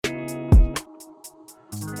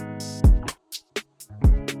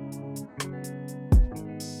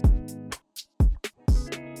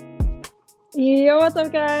what's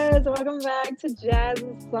up, guys? Welcome back to Jazz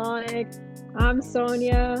and Sonic. I'm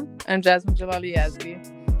Sonia. I'm Jasmine Jalali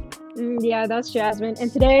Yazdi. Yeah, that's Jasmine.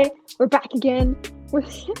 And today we're back again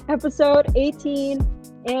with episode 18.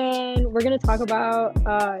 And we're going to talk about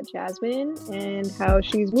Jasmine and how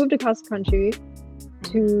she's moved across the country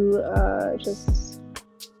to just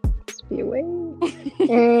be away.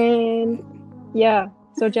 And yeah,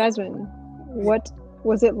 so Jasmine, what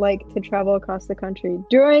was it like to travel across the country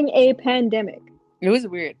during a pandemic? It was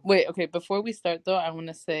weird. Wait, okay, before we start though, I want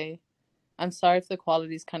to say I'm sorry if the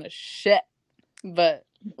quality's kind of shit, but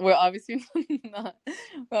we're obviously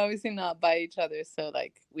not by each other, so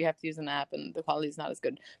like we have to use an app and the quality's not as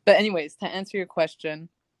good. But anyways, to answer your question,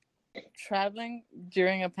 traveling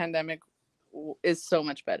during a pandemic is so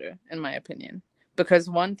much better in my opinion because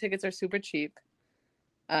one, tickets are super cheap.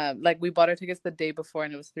 Like we bought our tickets the day before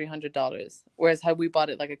and it was $300, whereas had we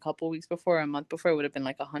bought it like a couple weeks before or a month before, it would have been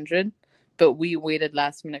like $100. But we waited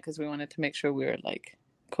last minute because we wanted to make sure we were like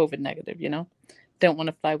COVID negative, you know? Didn't want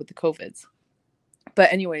to fly with the COVIDs.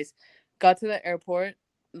 But anyways, got to the airport.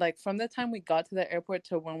 Like from the time we got to the airport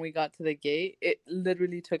to when we got to the gate, it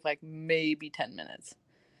literally took like maybe 10 minutes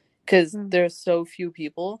because there's so few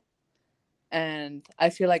people. And I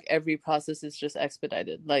feel like every process is just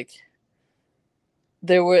expedited. Like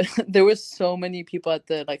there were so many people at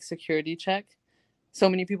the like security check, so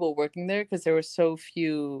many people working there because there were so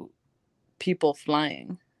few people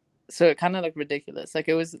flying, so it kind of like ridiculous. Like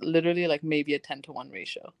it was literally like maybe a 10-to-1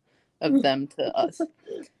 ratio of them to us.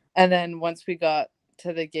 And then once we got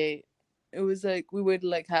to the gate, it was like we waited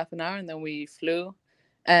like half an hour and then we flew.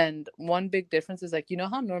 And one big difference is like, you know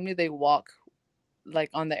how normally they walk like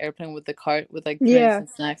on the airplane with the cart with like drinks and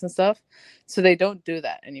snacks and stuff, so they don't do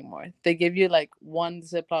that anymore. They give you like one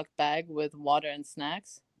Ziploc bag with water and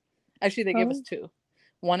snacks. Actually, they gave us two,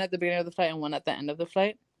 one at the beginning of the flight and one at the end of the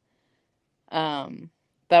flight.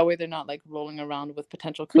 That way they're not like rolling around with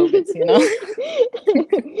potential COVIDs, you know,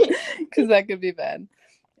 because that could be bad.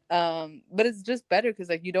 But it's just better because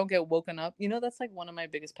like you don't get woken up, you know. That's like one of my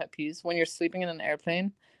biggest pet peeves, when you're sleeping in an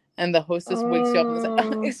airplane and the hostess wakes you up and is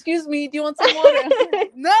like, excuse me, do you want some water?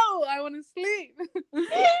 Like, no, I want to sleep.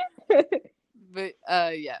 But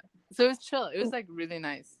yeah, so it was chill. It was like really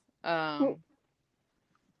nice. I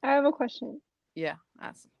have a question. Yeah,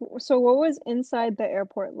 ask. So what was inside the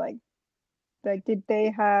airport like? Like, did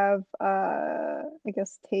they have I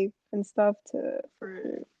guess tape and stuff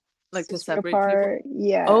for like to 6 feet separate apart? people?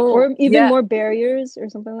 Yeah. Oh, or even yeah. more barriers or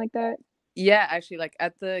something like that? Yeah, actually, like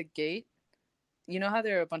at the gate, you know how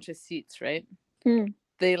there are a bunch of seats, right?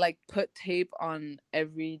 They like put tape on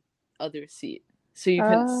every other seat so you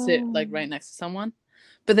couldn't sit like right next to someone.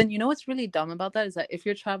 But then you know what's really dumb about that is that if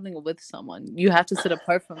you're traveling with someone, you have to sit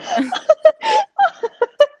apart from them.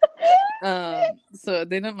 So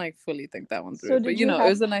they didn't like fully think that one through. But you know, it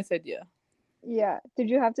was a nice idea. Yeah. Did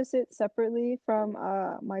you have to sit separately from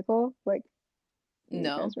Michael? Like,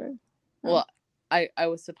 no. Well, I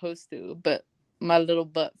was supposed to, but my little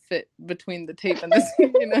butt fit between the tape and the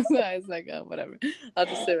seat, you know, so I was like, oh, whatever, I'll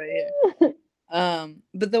just sit right here.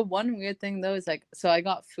 But the one weird thing though is like, so I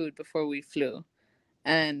got food before we flew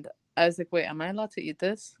and I was like, wait, am I allowed to eat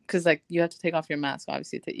this? Because like you have to take off your mask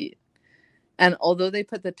obviously to eat. And although they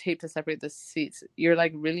put the tape to separate the seats, you're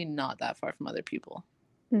like really not that far from other people.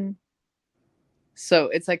 So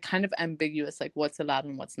it's like kind of ambiguous, like what's allowed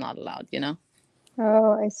and what's not allowed, you know?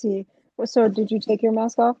 Oh, I see. So did you take your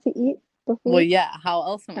mask off to eat the food? Well, yeah. How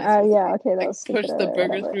else am I supposed to okay, that like, was stupid. Push the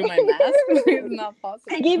burger through my mask? It's not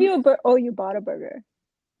possible. They gave you a burger. Oh, you bought a burger.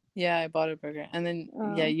 Yeah, I bought a burger. And then,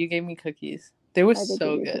 yeah, you gave me cookies. They were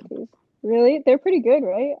so good. Cookies. Really? They're pretty good,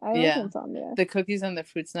 right? I like Insomnia. The cookies and the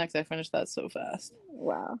fruit snacks, I finished that so fast.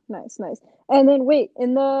 Wow. Nice. And then, wait,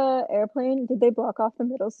 in the airplane, did they block off the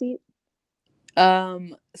middle seat?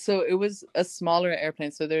 So it was a smaller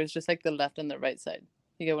airplane, so there's just like the left and the right side.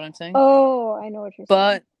 You get what I'm saying? Oh, I know what you're saying.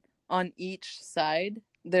 But on each side,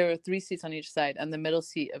 there were 3 seats on each side, and the middle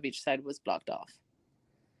seat of each side was blocked off.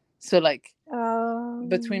 So like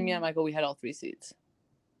between me and Michael, we had all 3 seats.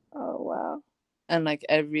 Oh, wow. And like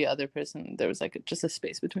every other person, there was like just a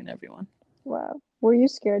space between everyone. Wow. Were you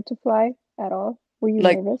scared to fly at all? Were you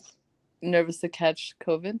like, nervous? Nervous to catch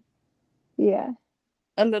COVID? Yeah.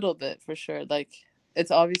 A little bit, for sure. Like,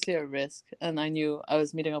 it's obviously a risk. And I knew I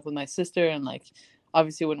was meeting up with my sister and like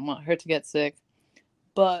obviously wouldn't want her to get sick.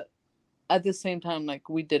 But at the same time, like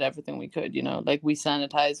we did everything we could, you know, like we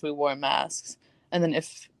sanitized, we wore masks. And then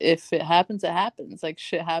if it happens, it happens. Like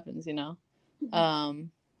shit happens, you know.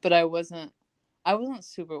 But I wasn't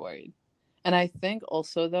super worried. And I think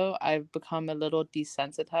also though I've become a little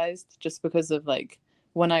desensitized just because of like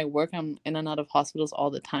when I work, I'm in and out of hospitals all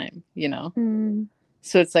the time, you know? Mm.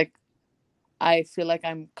 So it's like, I feel like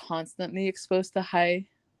I'm constantly exposed to high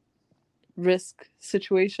risk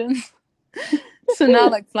situations. So now,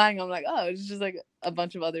 like, flying, I'm like, oh, it's just like a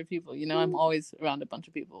bunch of other people, you know? I'm always around a bunch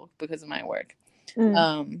of people because of my work,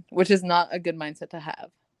 which is not a good mindset to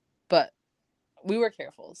have. But we were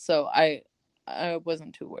careful, so I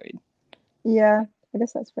wasn't too worried. Yeah, I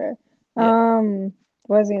guess that's fair. Yeah.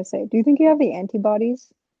 What was I gonna say? Do you think you have the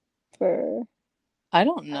antibodies for I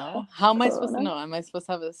don't know. How am I supposed to Corona? know? Am I supposed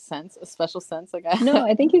to have a sense, a special sense? Like I No, have,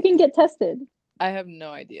 I think you can get tested. I have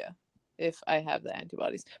no idea if I have the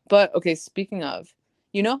antibodies. But okay, speaking of,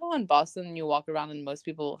 you know how in Boston you walk around and most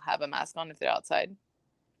people have a mask on if they're outside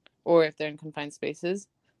or if they're in confined spaces?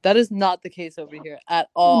 That is not the case over here at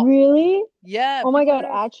all. Really? Yeah, Oh my people God,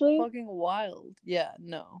 here are actually? fucking wild. Yeah,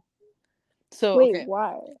 no. So, Wait, okay,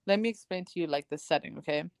 why? let me explain to you like the setting,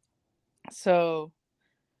 okay? So,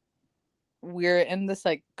 we're in this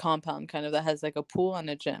like compound kind of that has like a pool and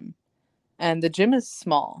a gym. And the gym is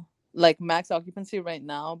small. Like max occupancy right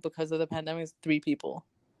now because of the pandemic is 3 people.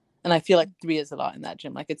 And I feel like 3 is a lot in that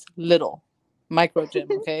gym. Like it's little. Micro gym,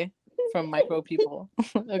 okay? From micro people.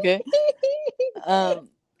 Okay? Um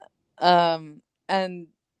um and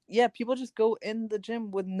yeah, people just go in the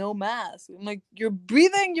gym with no mask. I'm like, you're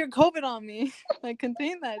breathing your COVID on me. Like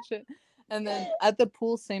contain that shit. And then at the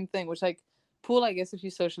pool, same thing, which like pool, I guess if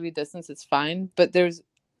you socially distance, it's fine. But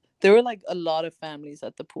there were like a lot of families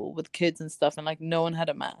at the pool with kids and stuff, and like no one had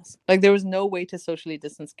a mask. Like there was no way to socially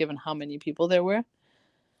distance given how many people there were.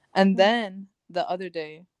 And then the other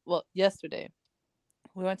day, well, yesterday,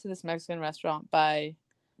 we went to this Mexican restaurant by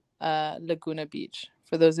Laguna Beach.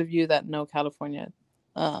 For those of you that know California,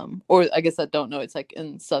 or I guess that don't know, it's like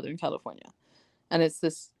in Southern California, and it's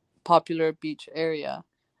this popular beach area,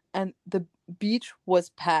 and the beach was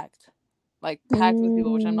packed, like packed with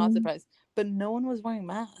people, which I'm not Mm, surprised. But no one was wearing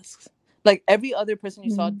masks. Like every other person you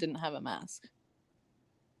saw mm. didn't have a mask.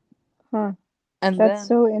 Huh. And That's then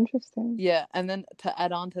so interesting. yeah, and then to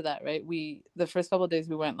add on to that, right? We the first couple of days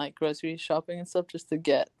we went like grocery shopping and stuff just to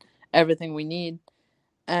get everything we need.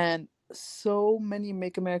 And so many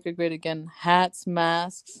Make America Great Again hats,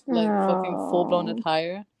 masks, like fucking full blown Oh.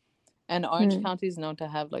 attire. And Orange Hmm. County is known to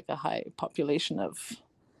have like a high population of,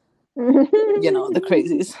 you know, the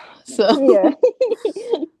crazies. So Yeah.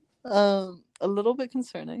 a little bit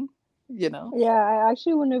concerning, you know. Yeah, I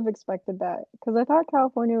actually wouldn't have expected that because I thought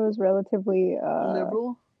California was relatively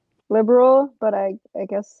Liberal. liberal, but I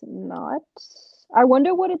guess not. I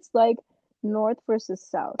wonder what it's like north versus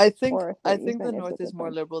south, or if I it think the even is a north is more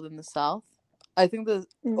difference. liberal than the south. I think the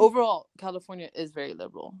Mm, overall California is very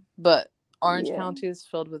liberal, but Orange yeah. County is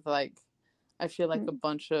filled with like I feel like a Mm.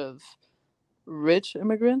 bunch of rich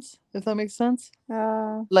immigrants, if that makes sense.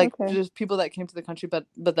 Like Okay. just people that came to the country but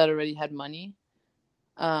that already had money.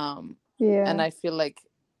 And Yeah. I feel like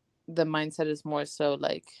the mindset is more so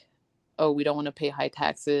like, oh, we don't want to pay high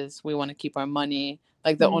taxes. We want to keep our money.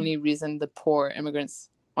 Like the Mm, only reason the poor immigrants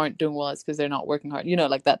aren't doing well is because they're not working hard. You know,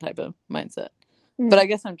 like that type of mindset. But mm, I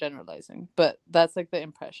guess I'm generalizing. But that's like the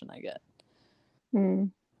impression I get.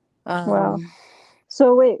 mm. Wow. Um,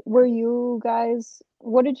 So wait, were you guys,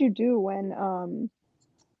 what did you do when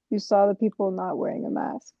you saw the people not wearing a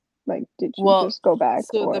mask? Like, did you well, just go back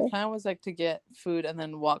so the or? plan was like to get food and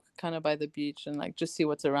then walk kind of by the beach and like just see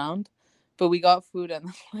what's around. But we got food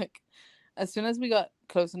and like as soon as we got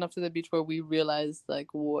close enough to the beach where we realized like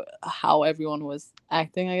how everyone was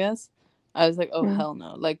acting, I guess I was like, oh Mm. hell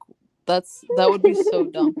no, like that would be so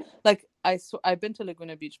dumb. Like I've been to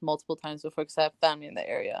Laguna Beach multiple times before because I have family in the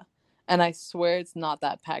area, and I swear it's not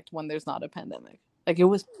that packed when there's not a pandemic. Like it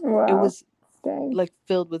Wow. was Dang. like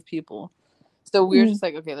filled with people. So we were Mm. just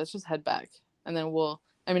like, okay, let's just head back, and then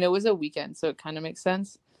I mean, it was a weekend, so it kind of makes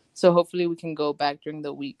sense. So hopefully we can go back during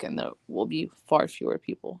the week, and there will be far fewer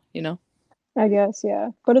people. You know. I guess, yeah.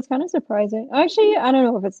 But it's kind of surprising. Actually, I don't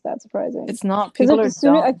know if it's that surprising. It's not. Because People are as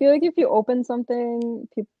soon as I dumb. feel like if you open something,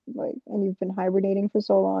 people like, and you've been hibernating for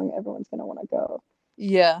so long, everyone's gonna want to go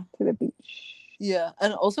Yeah. to the beach. Yeah.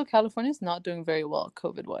 And also California's not doing very well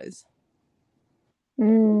COVID wise.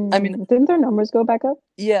 I mean, Didn't their numbers go back up?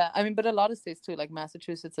 yeah, I mean, but a lot of states too, like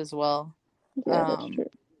Massachusetts as well. Yeah, that's Um, true.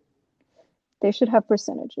 They should have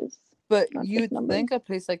percentages, but not just you'd numbers. think a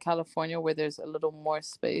place like California where there's a little more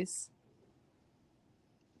space,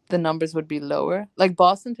 the numbers would be lower. Like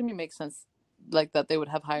Boston to me makes sense, like that they would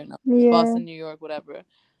have higher numbers. Yeah. Boston, New York, whatever.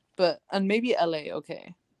 But and maybe LA,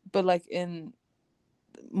 okay. But like in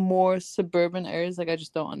more suburban areas, like I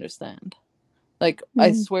just don't understand. Like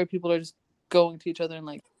I Mm. swear people are just going to each other and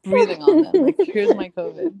like breathing on them. Like here's my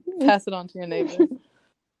COVID. Pass it on to your neighbor.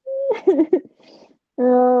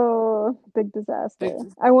 Oh, big disaster.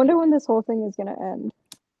 Big, I wonder when this whole thing is gonna end,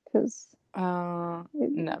 because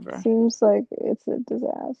it never. seems like it's a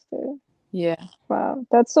disaster. Yeah. Wow,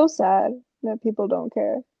 that's so sad that people don't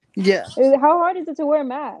care. Yeah. How hard is it to wear a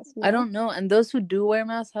mask, you I know? don't know. And those who do wear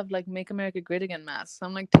masks have like "Make America Great Again" masks.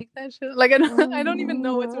 I'm like, take that shit. Like, I don't even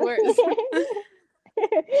know what's worse.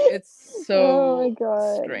 It's Oh my so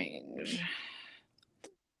God. strange.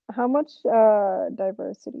 How much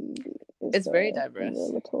diversity is It's very there in your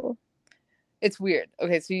diverse. little? It's weird.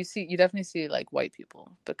 Okay, so you definitely see like white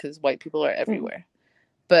people because white people are Mm, everywhere.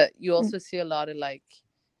 But you mm. also see a lot of like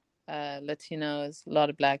Latinos, a lot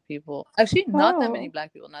of black people. Actually, not that many Oh.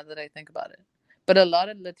 black people now that I think about it. But a lot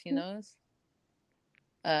of Latinos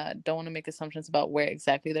don't want to make assumptions about where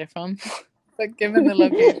exactly they're from. But given the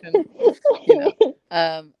location, you know.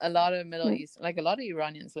 A lot of Middle Mm. East, like a lot of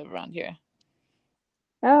Iranians live around here.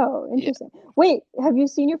 Oh, Yeah. interesting. Wait, have you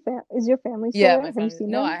seen your is your family still Yeah, there? my Have you family.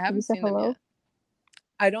 seen No, I them? Have you haven't said seen them hello? yet.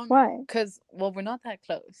 I don't, Why? because, well, we're not that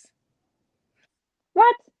close.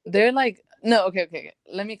 What? They're like, no, okay.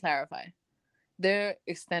 Let me clarify. They're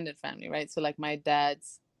extended family, right? So, like, my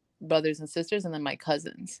dad's brothers and sisters, and then my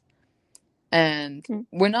cousins. And Mm.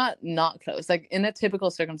 we're not close. Like, in a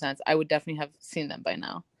typical circumstance, I would definitely have seen them by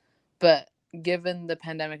now. But given the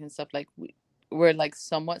pandemic and stuff, like, we're like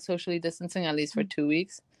somewhat socially distancing, at least for 2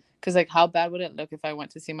 weeks. Because, like, how bad would it look if I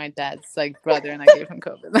went to see my dad's like brother and I gave him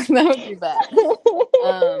COVID? Like, that would be bad.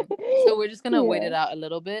 So we're just gonna wait Yeah. it out a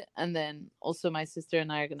little bit, and then also my sister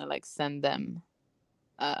and I are gonna like send them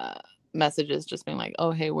messages, just being like,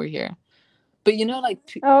 "Oh, hey, we're here." But you know, like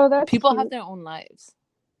Oh, that's people have cute. their own lives.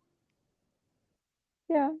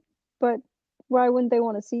 Yeah, but why wouldn't they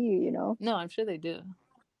want to see you, you know? No, I'm sure they do.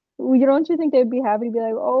 You don't you think they'd be happy to be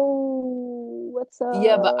like, "Oh, what's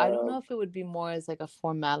Yeah, but I don't up?" know if it would be more as like a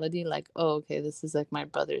formality, like, "Oh, okay, this is like my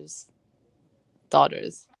brother's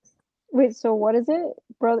daughters." Wait, so what is it?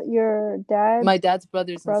 Brother, your My dad's dad's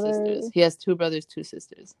brothers and sisters. brother, He has 2 brothers, 2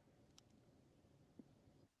 sisters.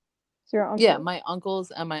 it's your Yeah, uncle my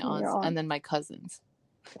uncles and my and your aunts, aunt. and then my cousins.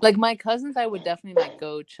 Like my cousins, I would definitely like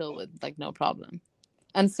go chill with, like no problem.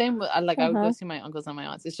 And same with like I would go Uh-huh. see my uncles and my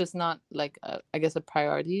aunts. It's just not like I guess a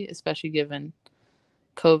priority, especially given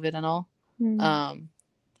COVID and all. Mm. Um,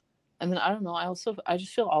 and then I don't know. I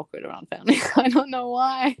just feel awkward around family. I don't know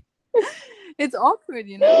why. It's awkward,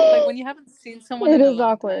 you know. Like when you haven't seen someone It in a is long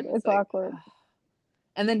awkward. time, it's It's like. awkward.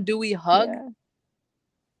 And then do we hug? Yeah.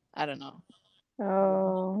 I don't know.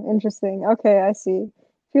 Oh, interesting. Okay, I see.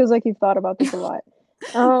 Feels like you've thought about this a lot.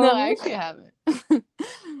 No, I Um, actually haven't.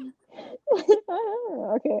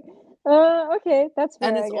 okay. Okay, that's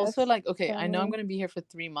And fair, I it's also guess. like, okay, I know I'm Family. gonna be here for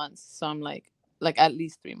 3 months, so I'm like at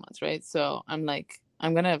least 3 months, right? So I'm like,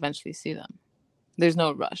 I'm gonna eventually see them. There's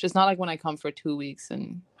no rush. It's not like when I come for 2 weeks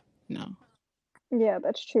and, you know. Yeah,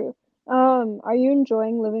 that's true. Are you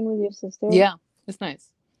enjoying living with your sister? Yeah, it's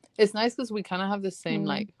nice. It's nice because we kind of have the same Mm.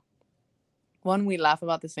 like one. We laugh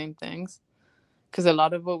about the same things because a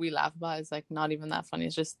lot of what we laugh about is like not even that funny.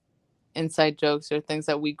 It's just inside jokes or things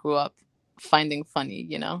that we grew up finding funny,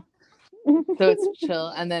 you know. So it's chill.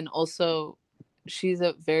 And then also, she's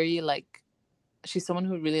a very like she's someone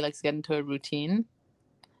who really likes to get into a routine,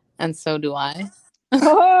 and so do I.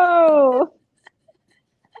 Oh,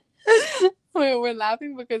 We're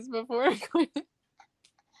laughing because before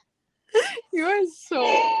you are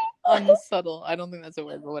so unsubtle. I don't think that's a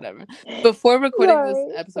word, but whatever. Before recording this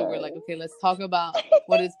sorry, episode, we're sorry. like, okay, let's talk about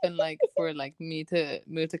what it's been like for like me to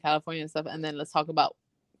move to California and stuff, and then let's talk about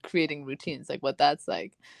creating routines, like what that's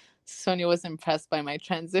like. Sonia was impressed by my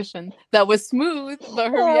transition. That was smooth,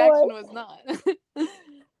 but her I reaction was. was not.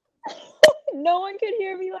 No one could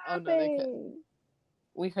hear me Oh no, they could. laughing.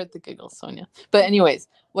 We heard the giggles, Sonia. But anyways,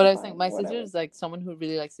 what I was saying, Fine, my sister whatever. is like someone who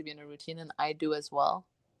really likes to be in a routine, and I do as well.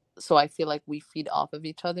 So I feel like we feed off of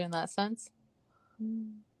each other in that sense,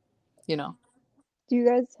 you know. Do you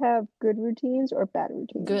guys have good routines or bad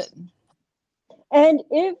routines? Good. And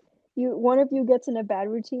if one of you gets in a bad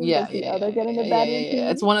routine, Yeah, does yeah, the yeah, other get yeah, in yeah, a yeah, bad yeah,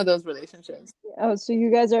 yeah. It's routine? one of those relationships. Oh, so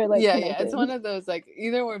you guys are like Yeah, yeah. It's connected. one of those like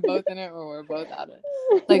either we're both in it or we're both out of it.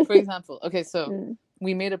 Like for example, okay, so Mm.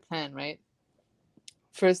 we made a plan, right?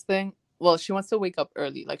 First thing, well, she wants to wake up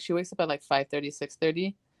early. Like she wakes up at like 5:30,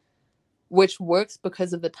 6:30, which works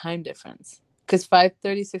because of the time difference. Because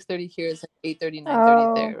 5:30, 6:30 here is like 8:30, 9:30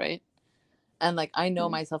 Oh. there, right? And like I know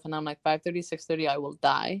Mm. myself, and I'm like 5:30, 6:30, I will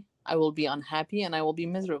die. I will be unhappy and I will be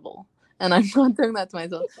miserable. And I'm not doing that to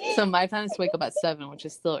myself. So my plan is to wake up at 7, which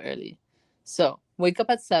is still early. So wake up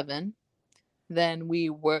at 7, then we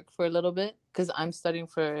work for a little bit because I'm studying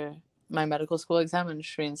for my medical school exam, and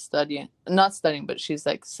Shreen's studying, not studying, but she's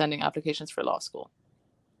like sending applications for law school.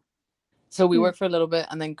 So we work for a little bit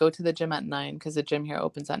and then go to the gym at 9 because the gym here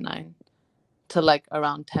opens at 9 to like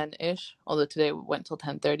around 10-ish. Although today we went till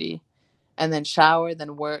 10:30, and then shower,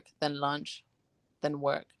 then work, then lunch, then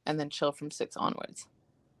work, and then chill from 6 onwards.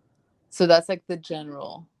 So that's like the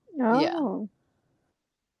general. Yeah. Oh,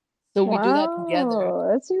 So we do that together.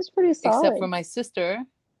 wow. That seems pretty Except for solid. my sister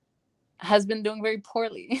has been doing very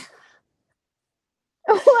poorly.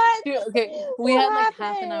 What? Okay, we What had like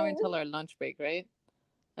half an hour happened? until our lunch break, right?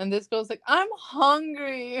 And this girl's like, I'm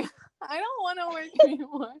hungry. I don't want to work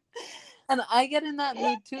anymore. And I get in that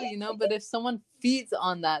mood too, you know? But if someone feeds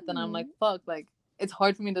on that, then I'm like, fuck, like, it's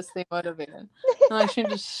hard for me to stay motivated. And I should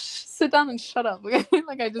just sit down and shut up. Okay?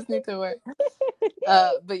 Like, I just need to work.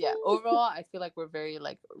 But yeah, overall, I feel like we're very,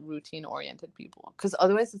 like, routine-oriented people. Because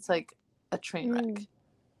otherwise, it's like a train wreck.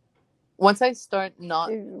 Once I start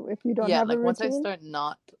not... If you don't Yeah, have a like, once I routine? start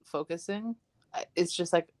not focusing, it's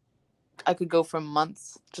just like, I could go for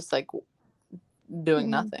months just like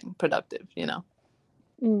doing nothing productive, you know?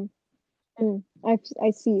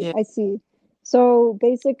 I see. Yeah. I see. So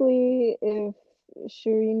basically, if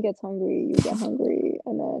Shireen gets hungry, you get hungry,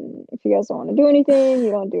 and then if you guys don't want to do anything,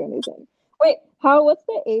 you don't do anything. Wait, what's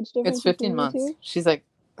the age difference It's 15 between months. you two? She's like,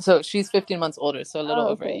 so she's 15 months older, so a little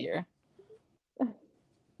over a Okay. year.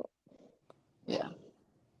 Yeah.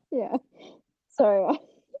 Yeah. Sorry.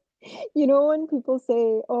 You know when people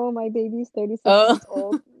say, "Oh, my baby's 36 months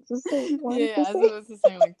old," just say one. Yeah, Just as say, opposed to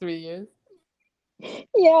saying like 3 years.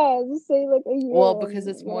 yeah, just say like a year Well, and because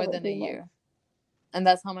it's more whatever, than a 3 months. year. And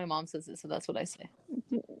that's how my mom says it, so that's what I say.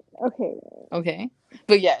 Okay. Okay.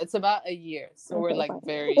 But yeah, it's about a year. So we're Okay, like fine.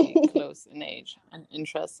 very close in age and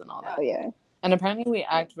interests and all that. Oh yeah, And apparently we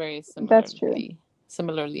act very that's true.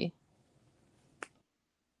 similarly.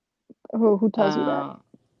 Who tells you that?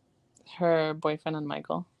 Her boyfriend and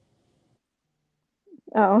Michael.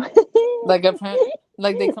 Oh. Like they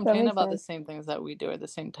That complain makes about the sense. same things that we do, or the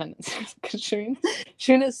same tendencies. Because Shireen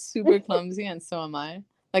is super clumsy, and so am I.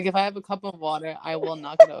 Like if I have a cup of water, I will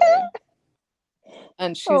knock it over,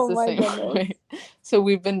 and she's Oh the my same goodness. way. So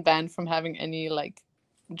we've been banned from having any like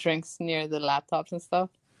drinks near the laptops and stuff.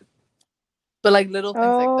 But like little things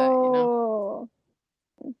like that, you know.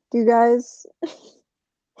 Oh. Do you guys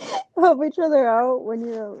help each other out when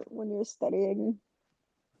you're studying?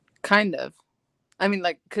 Kind of. I mean,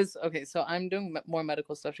 like, cause okay, so I'm doing more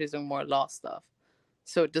medical stuff. She's doing more law stuff,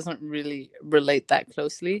 so it doesn't really relate that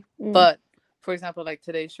closely. But for example, like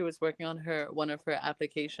today, she was working on one of her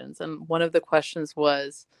applications, and one of the questions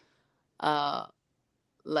was,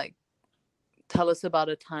 like, tell us about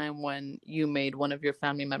a time when you made one of your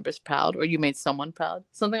family members proud, or you made someone proud,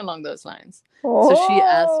 something along those lines. So she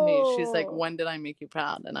asked me, she's like, Oh. when did I make you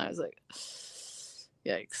proud? And I was like,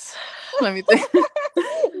 yikes. Let me think.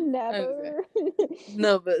 Never.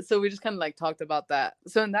 No, but so we just kind of like talked about that.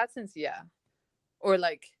 So in that sense, yeah. Or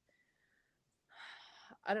like,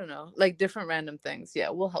 I don't know, like different random things. Yeah,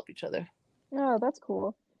 we'll help each other. Oh, that's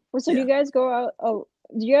cool. Well, so do Yeah. you guys go out? Oh,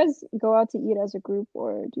 do you guys go out to eat as a group,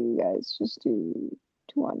 or do you guys just do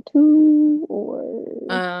 2-on-2,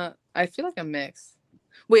 or? I feel like a mix.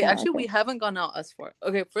 Wait, Oh, actually, okay. we haven't gone out us four.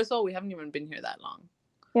 Okay, first of all, we haven't even been here that long.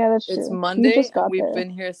 Yeah, that's It's true. You Monday, just and got we've there. been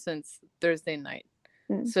here since Thursday night.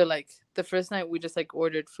 So like the first night we just like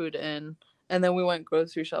ordered food in, and then we went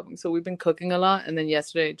grocery shopping. So we've been cooking a lot, and then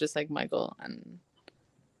yesterday just like Michael and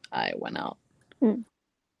I went out.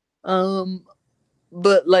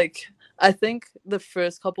 But like I think the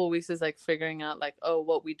first couple of weeks is like figuring out like, oh,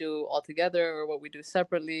 what we do all together or what we do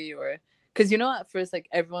separately, or because you know at first like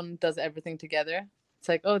everyone does everything together. It's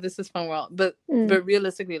like, oh, this is fun, but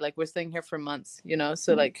realistically, like we're staying here for months, you know,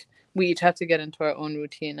 so like we each have to get into our own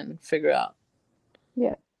routine and figure out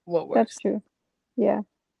what works. That's true. Yeah.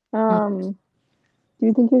 Do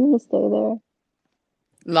you think you're gonna stay there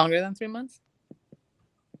longer than 3 months?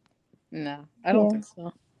 No, I don't think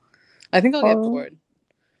so. I think I'll get bored.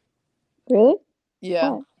 Really?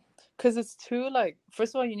 Yeah. Because it's too, like,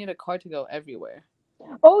 first of all, you need a car to go everywhere.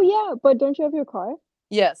 Oh, yeah, but don't you have your car?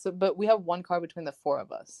 Yeah, but we have one car between the four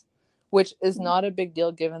of us, which is not a big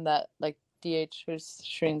deal given that, like, DH,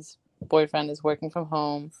 Shireen's boyfriend, is working from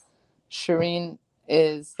home. Shireen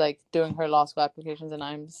is, like, doing her law school applications, and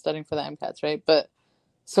I'm studying for the MCATs, right? But,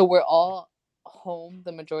 so we're all home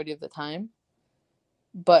the majority of the time.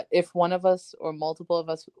 But if one of us or multiple of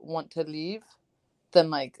us want to leave, then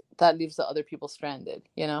like that leaves the other people stranded,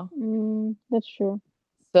 you know? That's true.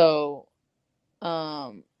 So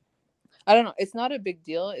I don't know, it's not a big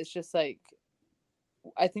deal. It's just like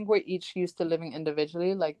I think we're each used to living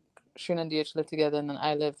individually. Like Shrin and DH live together, and then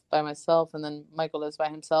I live by myself, and then Michael lives by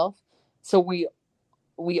himself. So we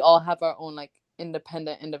all have our own like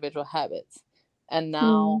independent individual habits. And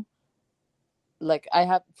now like I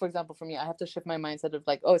have, for example, for me, I have to shift my mindset of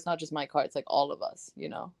like, oh, it's not just my car, it's like all of us, you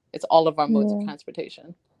know, it's all of our modes of Yeah.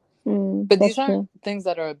 transportation. But That's these aren't true. things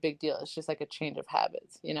that are a big deal. It's just like a change of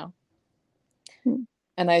habits, you know. Mm.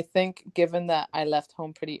 And I think given that I left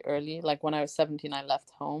home pretty early, like when I was 17 I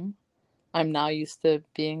left home, I'm now used to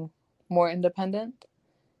being more independent,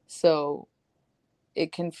 so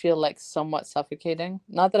it can feel like somewhat suffocating.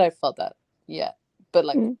 Not that I felt that yet, but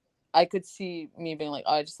like Mm. I could see me being like,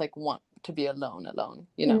 oh, I just like want to be alone,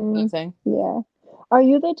 you know what I'm Mm. saying? Yeah. Are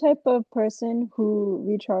you the type of person who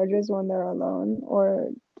recharges when they're alone, or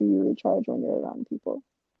do you recharge when you're around people?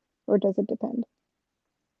 Or does it depend?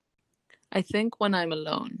 I think when I'm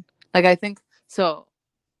alone, like I think so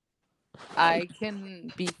I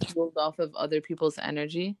can be fueled off of other people's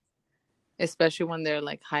energy, especially when they're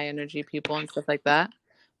like high energy people and stuff like that.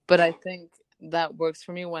 But I think that works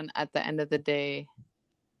for me when at the end of the day,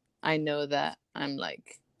 I know that I'm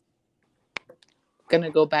like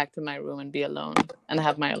gonna go back to my room and be alone and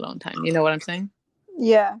have my alone time. You know what I'm saying?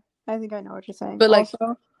 Yeah, I think I know what you're saying. But like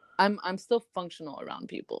Also, I'm still functional around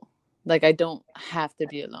people. Like I don't have to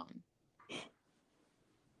be alone.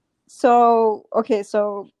 so okay,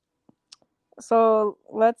 so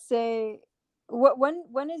let's say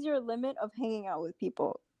when is your limit of hanging out with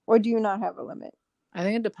people, or do you not have a limit? I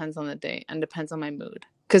think it depends on the day and depends on my mood.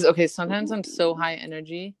 Because okay, sometimes I'm so high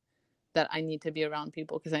energy that I need to be around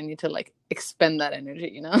people because I need to like expend that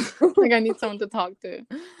energy, you know? Like I need someone to talk to.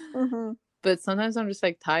 Mm-hmm. But sometimes I'm just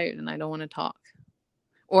like tired and I don't want to talk.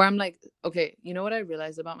 Or I'm like, okay, you know what I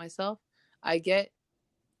realized about myself? I get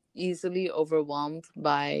easily overwhelmed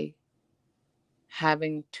by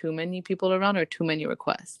having too many people around or too many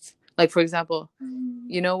requests. Like for example,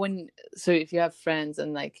 you know when so if you have friends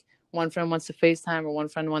and like one friend wants to FaceTime or one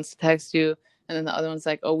friend wants to text you and then the other one's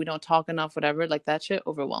like, oh, we don't talk enough, whatever, like that shit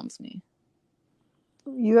overwhelms me.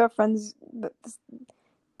 You have friends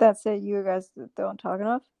that say you guys don't talk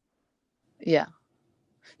enough? Yeah.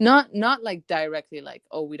 Not like directly like,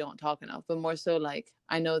 oh, we don't talk enough, but more so like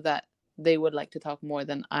I know that they would like to talk more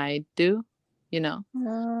than I do, you know?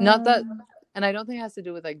 Not that, and I don't think it has to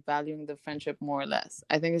do with like valuing the friendship more or less.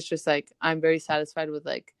 I think it's just like I'm very satisfied with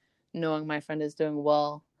like knowing my friend is doing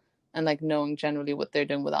well and like knowing generally what they're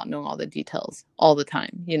doing without knowing all the details all the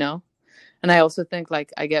time, you know? And I also think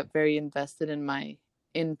like I get very invested in my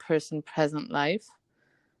in-person present life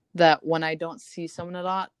that when I don't see someone a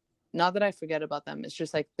lot, not that I forget about them, it's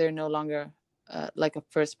just like they're no longer like a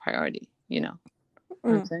first priority, you know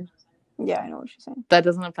what I'm saying? Yeah, I know what you're saying. That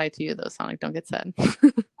doesn't apply to you though, Sonic. Don't get sad.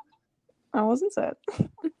 I wasn't sad.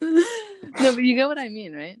 No, but you get what I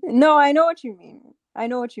mean, right? No, I know what you mean. I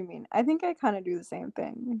know what you mean. I think I kind of do the same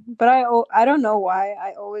thing, but I don't know why.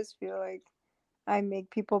 I always feel like I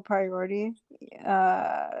make people priority.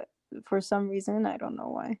 Uh, for some reason, I don't know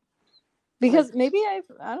why. Because Like, maybe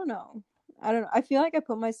I don't know. I don't know. I feel like I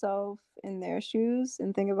put myself in their shoes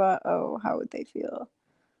and think about, oh, how would they feel?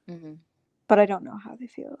 mm-hmm. But I don't know how they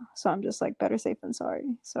feel. So I'm just like better safe than sorry.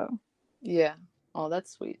 So Yeah. Oh,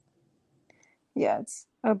 that's sweet. yeah, it's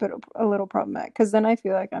a little problematic because then I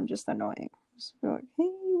feel like I'm just annoying. Just be like, hey,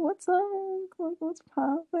 what's up? Like, what's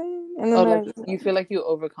popping? And then Oh, like there's you feel like you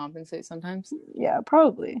overcompensate sometimes? yeah,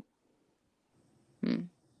 probably. Hmm.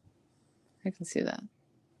 I can see that.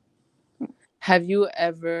 Have you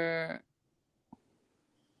ever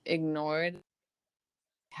ignored,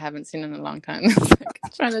 haven't seen in a long time, like,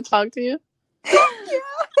 trying to talk to you? Yeah.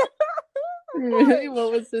 Really?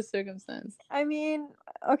 What was the circumstance? I mean,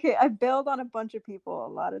 okay, I bailed on a bunch of people a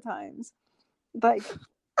lot of times. Like,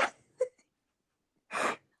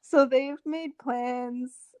 so they've made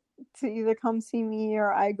plans to either come see me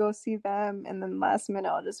or I go see them, and then last minute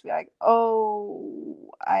I'll just be like,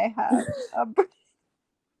 "Oh, I have a."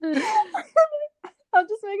 I'll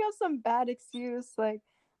just make up some bad excuse like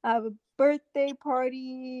I have a birthday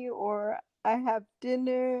party or I have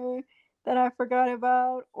dinner that I forgot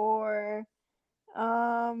about or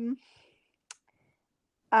um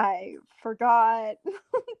I forgot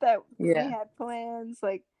that we Yeah. had plans.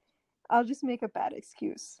 Like I'll just make a bad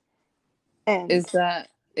excuse. And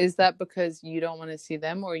Is that because you don't want to see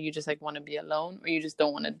them or you just like want to be alone or you just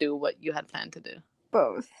don't want to do what you had planned to do?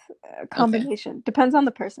 both, Okay. combination depends on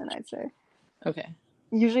the person, I'd say. Okay.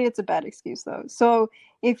 Usually it's a bad excuse though. So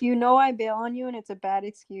if you know I bail on you and it's a bad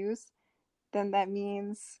excuse, then that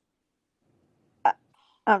means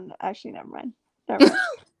I'm actually never mind. Never mind.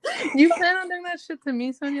 You plan on doing that shit to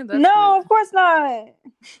me, Sonia? That's No, weird. of course not.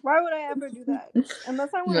 Why would I ever do that?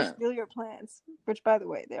 Unless I want to No. steal your plants, which by the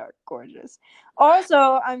way, they are gorgeous.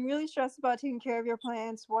 Also, I'm really stressed about taking care of your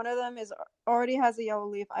plants. One of them is already has a yellow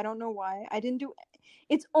leaf. I don't know why. I didn't do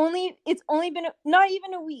it's only been not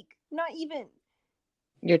even a week. Not even.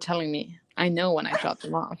 You're telling me. I know when I dropped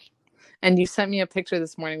them off. And you sent me a picture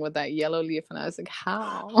this morning with that yellow leaf, and I was like,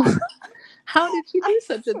 how? How did you do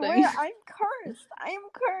such a thing? I'm cursed. I am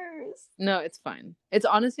cursed. No, it's fine. It's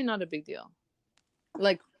honestly not a big deal.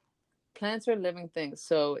 Like, plants are living things,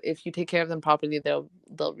 so if you take care of them properly, they'll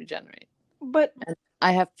regenerate. But And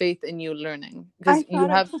I have faith in you learning, because you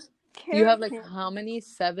have like how many?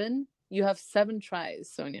 7? You have 7 tries,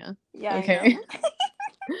 Sonia. Yeah, okay.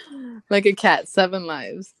 Like a cat, 7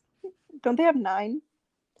 lives. Don't they have 9?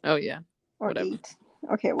 Oh yeah. Or whatever. 8?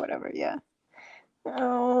 Okay, whatever. Yeah.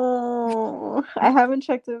 Oh, I haven't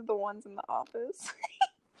checked the ones in the office.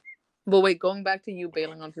 But wait, going back to you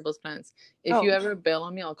bailing on people's plans. If you ever bail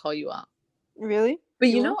on me, I'll call you out. Really? But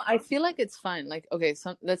you know, I feel like it's fine. Like, okay,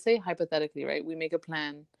 so let's say hypothetically, right? We make a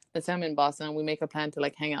plan. Let's say I'm in Boston. We make a plan to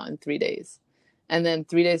like hang out in 3 days, and then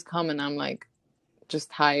 3 days come, and I'm like just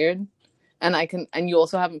tired, and you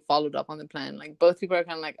also haven't followed up on the plan. Like both people are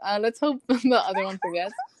kind of like, let's hope the other one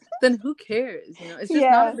forgets. Then who cares? You know, it's just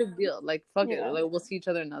not a big deal. Like, fuck it. Like, we'll see each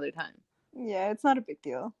other another time. Yeah, it's not a big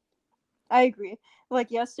deal. I agree.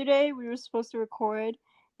 Like yesterday, we were supposed to record,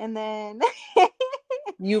 and then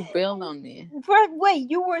you bailed on me. Wait,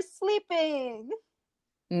 you were sleeping.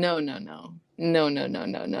 No. You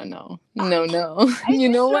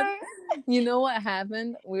know what? You know what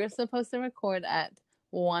happened? We were supposed to record at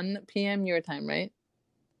 1 p.m. your time, right?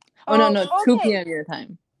 Oh, no, 2 p.m. your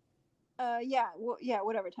time. Yeah,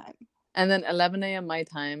 whatever time. And then 11 a.m. my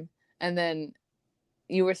time, and then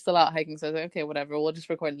you were still out hiking, so I was like, okay, whatever, we'll just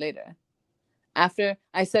record later. After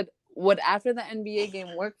I said, would after the NBA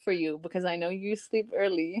game work for you? Because I know you sleep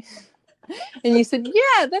early. And you said,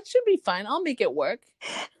 yeah, that should be fine. I'll make it work.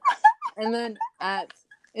 And then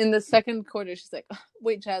in the second quarter, she's like,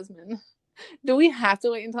 wait, Jasmine, do we have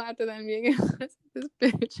to wait until after the NBA game? This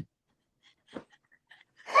bitch.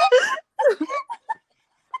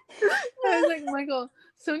 I was like, Michael,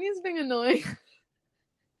 Sonia's being annoying.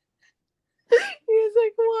 He was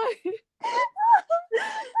like, why?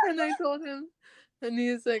 And I told him, and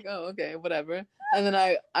he was like, oh, okay, whatever. And then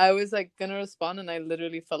I was like gonna respond, and I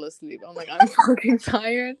literally fell asleep. I'm like, I'm fucking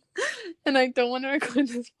tired, and I don't want to record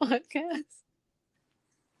this podcast.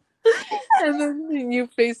 And then you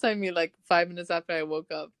FaceTime me like 5 minutes after I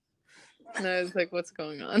woke up, and I was like, what's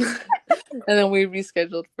going on? And then we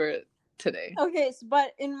rescheduled for today. Okay, so,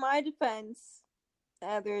 but in my defense,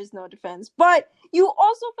 there is no defense. But you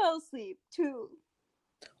also fell asleep too.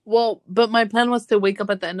 Well, but my plan was to wake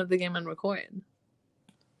up at the end of the game and record.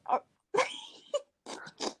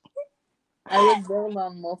 I was bailed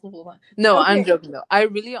on multiple times. No, okay. I'm joking though. I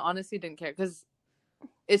really honestly didn't care, because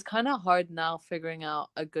it's kind of hard now figuring out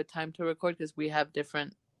a good time to record, because we're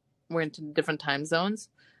into different time zones,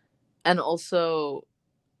 and also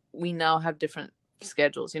we now have different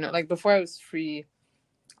schedules. You know, like before I was free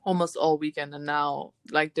almost all weekend, and now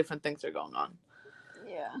like different things are going on.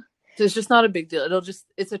 Yeah. So it's just not a big deal.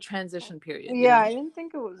 It's a transition period. Yeah, you know? I didn't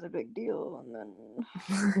think it was a big deal, and then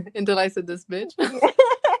until I said this bitch.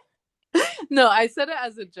 No, I said it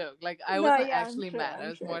as a joke. Like I wasn't actually mad. I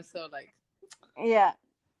was more so like, yeah.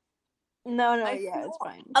 No, yeah, it's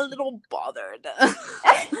fine. A little bothered.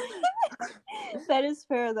 That is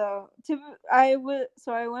fair though. I went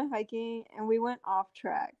hiking and we went off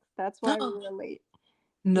track. That's why we were late.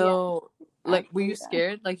 No, yeah, like were you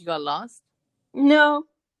scared? Like you got lost? No,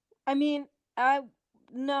 I mean,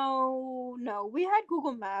 no. We had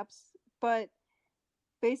Google Maps, but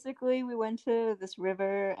basically we went to this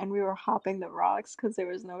river and we were hopping the rocks because there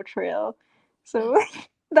was no trail. So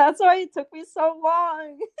that's why it took me so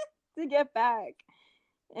long to get back.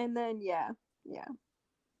 And then yeah.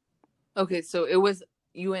 Okay, so it was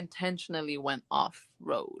you intentionally went off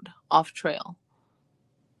trail.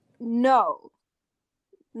 No.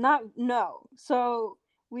 So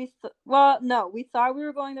we thought we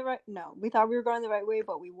were going the right way,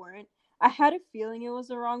 but we weren't. I had a feeling it was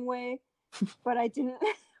the wrong way, but I didn't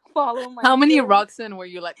follow my How many rocks in were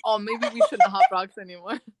you like, oh, maybe we shouldn't hop rocks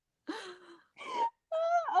anymore? A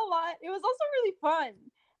lot. It was also really fun.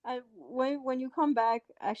 When you come back,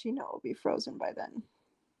 actually no, it'll be frozen by then.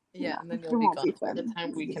 Yeah, and then you'll be gone by the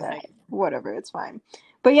time we can hike. Whatever, it's fine.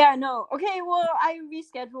 But yeah, no. Okay, well, I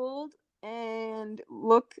rescheduled, and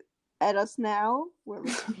look at us now. We're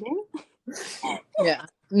recording. Yeah.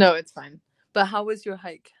 No, it's fine. But how was your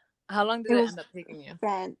hike? How long did it end up taking you?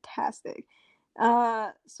 Fantastic.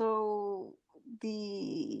 So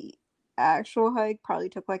the actual hike probably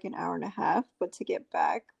took like an hour and a half, but to get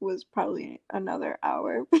back was probably another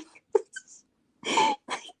hour.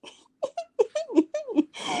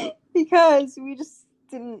 Because we just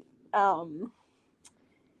didn't I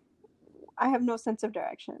have no sense of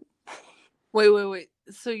direction. Wait.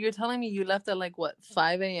 So you're telling me you left at like what,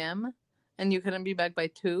 5 a.m. and you couldn't be back by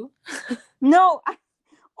 2? No,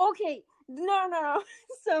 okay. No.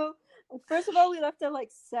 So first of all, we left at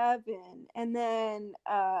like 7, and then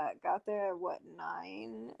got there at what,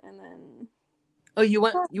 9, and then Oh, you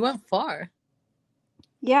went far.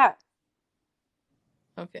 yeah.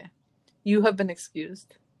 Okay. You have been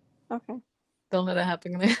excused. Okay. Don't let it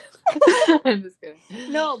happen again. I'm just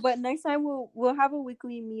kidding. No, but next time we'll have a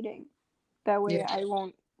weekly meeting. That way Yeah. I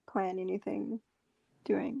won't plan anything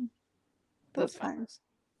during those times.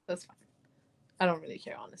 That's fine. I don't really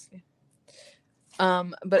care, honestly.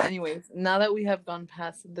 But anyways, now that we have gone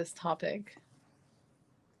past this topic,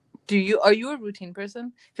 are you a routine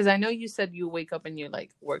person? Because I know you said you wake up and you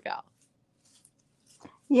like work out.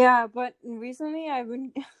 Yeah, but recently I've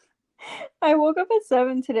been I woke up at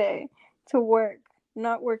 7 today to work,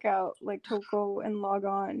 not work out, like to go and log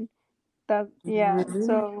on. Really?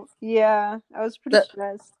 So yeah, I was pretty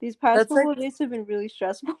stressed. These past That's couple of days have been really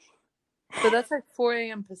stressful. But that's like 4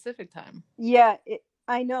 a.m. Pacific time. Yeah,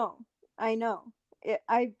 I know. I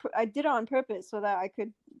did it on purpose so that I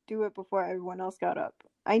could do it before everyone else got up.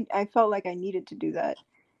 I felt like I needed to do that.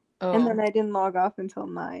 Oh. And then I didn't log off until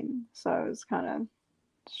 9, so I was kind of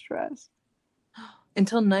stressed.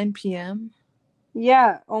 Until 9 p.m.?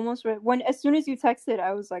 Yeah, almost right. As soon as you texted,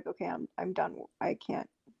 I was like, okay, I'm done. I can't.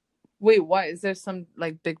 Wait, why? Is there some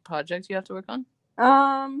like big project you have to work on?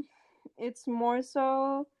 It's more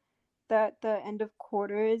so that the end of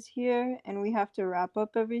quarter is here and we have to wrap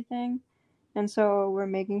up everything. And so we're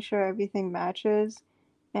making sure everything matches.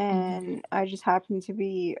 And I just happen to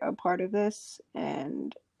be a part of this.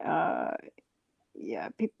 And yeah,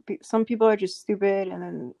 some people are just stupid, and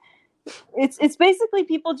then it's basically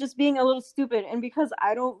people just being a little stupid. And because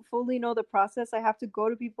I don't fully know the process, I have to go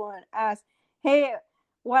to people and ask, hey,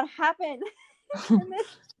 what happened? and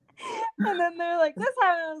then they're like, this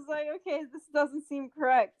happened. I was like, okay, this doesn't seem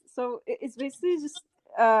correct. So it's basically just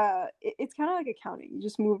it's kind of like accounting. You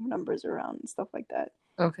just move numbers around and stuff like that.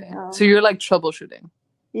 Okay. So you're like troubleshooting.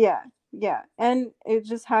 Yeah. And it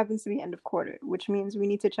just happens to be end of quarter, which means we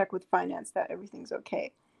need to check with finance that everything's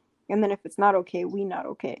okay. And then if it's not okay, we not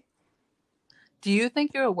okay. Do you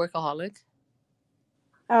think you're a workaholic?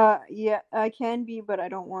 Yeah, I can be, but I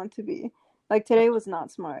don't want to be. Like today was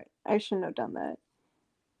not smart. I shouldn't have done that.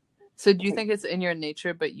 So do you think it's in your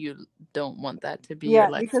nature, but you don't want that to be your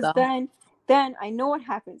lifestyle? Because then I know what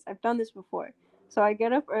happens. I've done this before. So I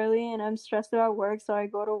get up early and I'm stressed about work, so I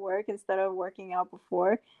go to work instead of working out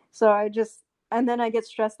before. And then I get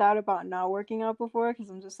stressed out about not working out before because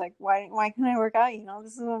I'm just like, why can't I work out?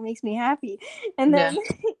 This is what makes me happy. And then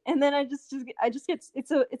and then I just get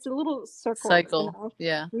it's a little cycle.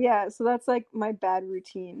 Yeah. So that's like my bad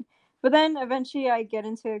routine. But then eventually I get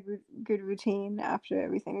into a good routine after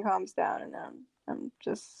everything calms down, and then I'm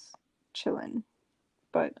just chilling.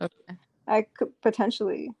 But okay. I could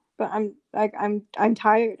potentially, but I'm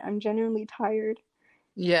tired. I'm genuinely tired.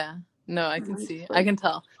 Yeah. No, I can see. I can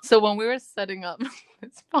tell. So when we were setting up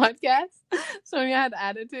this podcast, Sonia had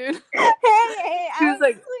attitude. Hey, she was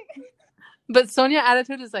like, but Sonia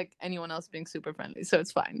attitude is like anyone else being super friendly, so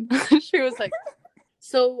it's fine. She was like,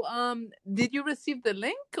 so did you receive the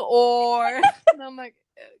link or? And I'm like,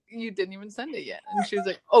 you didn't even send it yet. And she was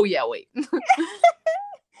like, oh yeah, wait.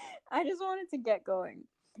 I just wanted to get going.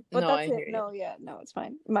 But no, that's I it. hear you. No, yeah, no, it's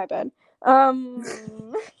fine. My bad.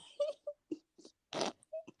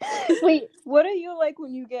 Wait, what are you like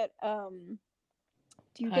when you get do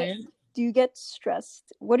you get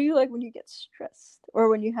stressed? What do you like when you get stressed or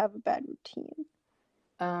when you have a bad routine?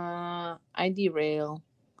 I derail.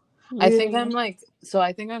 Really? I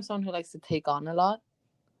think I'm someone who likes to take on a lot.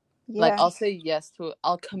 Yeah. Like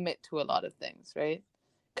I'll commit to a lot of things, right?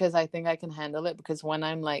 Because I think I can handle it, because when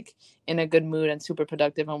I'm like in a good mood and super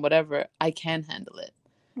productive and whatever, I can handle it.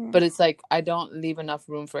 But it's like I don't leave enough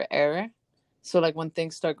room for error. So like when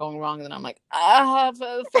things start going wrong, then I'm like,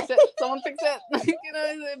 fix it. Someone fix it.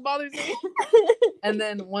 It bothers me. And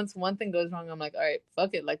then once one thing goes wrong, I'm like, all right,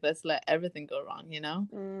 fuck it. Like let's let everything go wrong,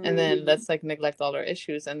 And then let's like neglect all our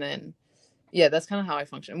issues. And then, yeah, that's kind of how I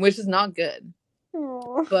function, which is not good.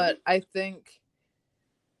 Aww. But I think,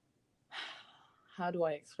 how do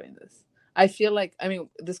I explain this? I feel like,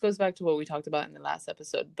 this goes back to what we talked about in the last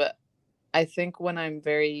episode, but I think when I'm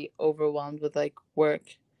very overwhelmed with like work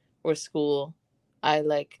or school, I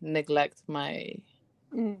like neglect the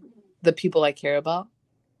people I care about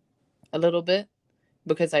a little bit,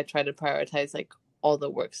 because I try to prioritize like all the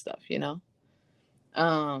work stuff, I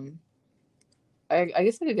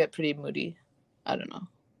guess I could get pretty moody. I don't know.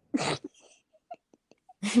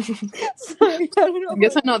 Sorry, I don't know. I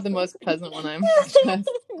guess I'm not the most pleasant when I'm stressed.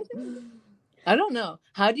 I don't know.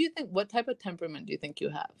 How do you think? What type of temperament do you think you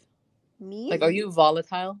have? Me? Like, are you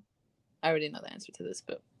volatile? I already know the answer to this,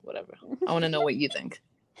 but whatever. I want to know what you think.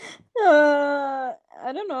 I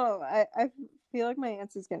don't know. I feel like my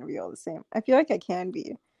answer is gonna be all the same. I feel like I can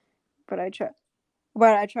be, but I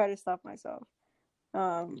try to stop myself.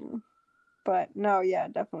 Um, but no, yeah,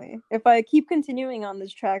 definitely. If I keep continuing on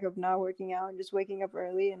this track of not working out and just waking up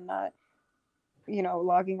early and not,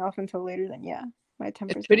 logging off until later, then yeah, my It's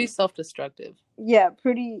temper's pretty gonna. self-destructive. Yeah,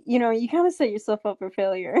 pretty. You kind of set yourself up for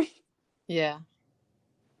failure. Yeah.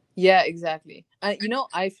 Yeah, exactly.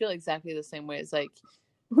 I feel exactly the same way. It's like,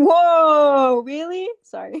 Whoa, really?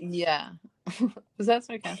 Sorry. yeah. Was that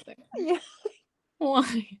sarcastic? Yeah,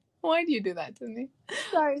 Why? Why do you do that to me?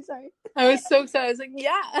 sorry. I was so excited. I was like,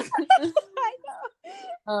 yeah. I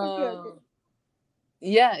know. Okay.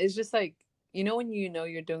 Yeah, it's just like, when you know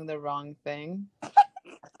you're doing the wrong thing,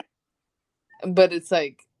 but it's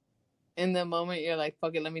like in the moment you're like,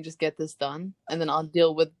 fuck it, let me just get this done, and then I'll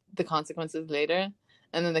deal with the consequences later.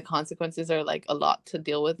 And then the consequences are like a lot to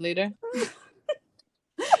deal with later.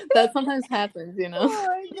 That sometimes happens, Oh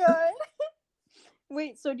my god.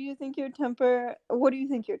 Wait, so what do you think your temper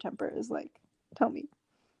is like? Tell me.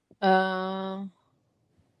 Uh,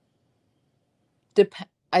 dep-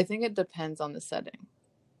 I think it depends on the setting.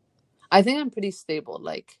 I think I'm pretty stable.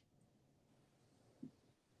 Like,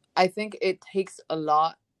 I think it takes a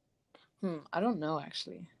lot. I don't know,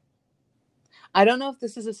 actually. I don't know if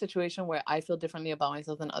this is a situation where I feel differently about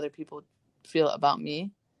myself than other people feel about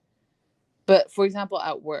me. But for example,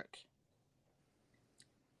 at work,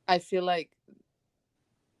 I feel like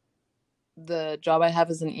the job I have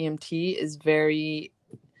as an EMT is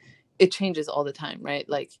it changes all the time, right?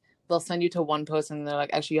 Like, they'll send you to one post and they're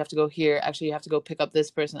like, actually, you have to go here. Actually, you have to go pick up this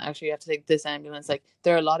person. Actually, you have to take this ambulance. Like,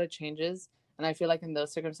 there are a lot of changes. And I feel like in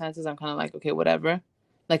those circumstances, I'm kind of like, okay, whatever.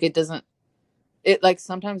 Like, it like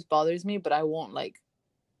sometimes bothers me, but I won't like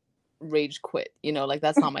rage quit, like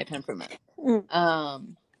that's not my temperament.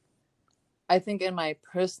 Mm. I think in my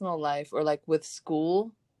personal life or like with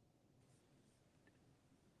school,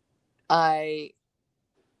 I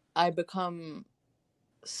become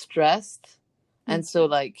stressed, and so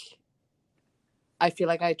like I feel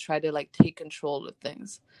like I try to like take control of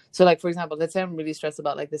things. So like, for example, let's say I'm really stressed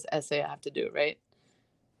about like this essay I have to do, right?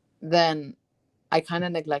 Then I kind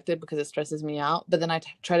of neglect it because it stresses me out, but then I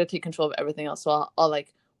try to take control of everything else. So I'll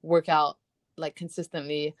like work out like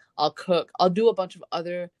consistently, I'll cook, I'll do a bunch of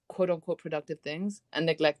other quote unquote productive things and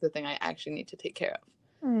neglect the thing I actually need to take care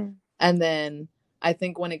of. Mm. And then I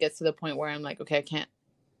think when it gets to the point where I'm like, okay,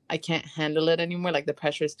 I can't handle it anymore, like the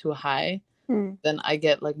pressure is too high, then I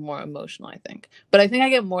get like more emotional, I think. But I think I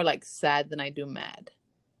get more like sad than I do mad.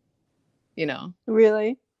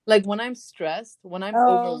 Really? Like when I'm stressed, when I'm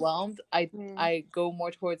Oh. overwhelmed, I Mm. I go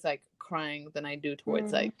more towards like crying than I do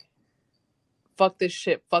towards like fuck this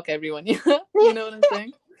shit, fuck everyone. You know what I'm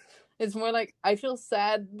saying? It's more like I feel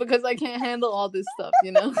sad because I can't handle all this stuff,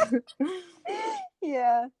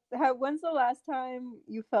 Yeah. When's the last time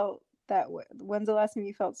you felt that way? When's the last time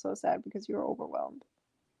you felt so sad because you were overwhelmed?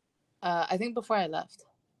 I think before I left.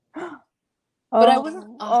 Oh. But I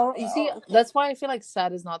wasn't Oh. you see, Okay. that's why I feel like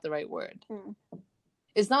sad is not the right word. Mm.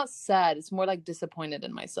 It's not sad, it's more like disappointed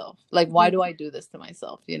in myself. Like, why do I do this to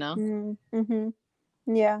myself? Mm-hmm.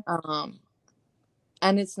 Yeah.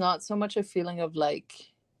 And it's not so much a feeling of like,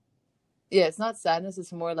 yeah, it's not sadness,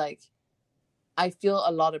 it's more like I feel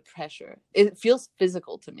a lot of pressure. It feels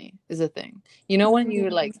physical to me, is a thing. When you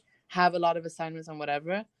like have a lot of assignments and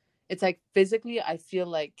whatever, it's like physically I feel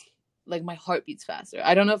like my heart beats faster.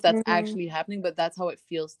 I don't know if that's actually happening, but that's how it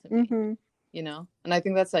feels to me. And I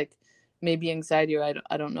think that's like maybe anxiety, or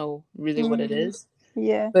I don't know really what it is.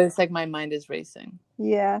 Yeah. But it's like my mind is racing.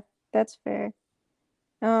 Yeah. That's fair.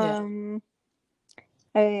 Yeah.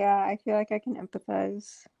 I feel like I can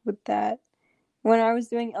empathize with that. When I was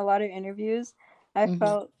doing a lot of interviews, I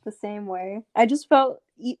felt the same way. I just felt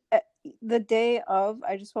the day of,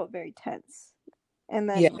 I just felt very tense. And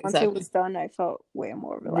then Yeah, once it exactly. was done, I felt way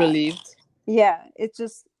more relaxed. Relieved. Yeah, it's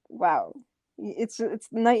just wow. It's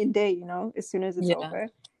night and day, as soon as it's Yeah. over.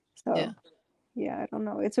 So, Yeah. yeah, I don't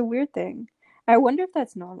know. It's a weird thing. I wonder if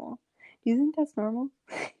that's normal. Do you think that's normal?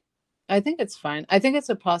 I think it's fine. I think it's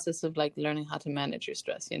a process of like learning how to manage your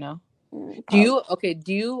stress.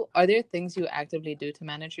 Probably. Are there things you actively do to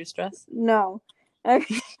manage your stress? No.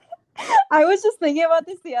 I was just thinking about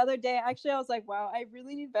this the other day. Actually, I was like, wow, I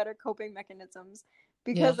really need better coping mechanisms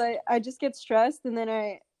because I just get stressed and then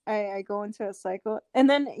I go into a cycle. And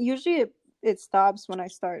then usually it stops when I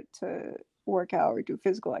start to work out or do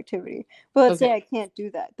physical activity. But let's say I can't do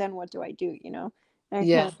that. Then what do? I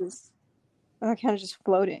Yeah. I'm kind of just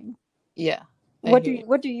floating. Yeah, I What hear you.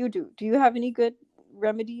 do you do? Do you have any good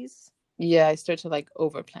remedies? Yeah, I start to like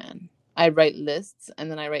over plan. I write lists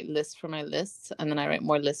and then I write lists for my lists and then I write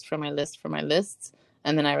more lists for my list for my lists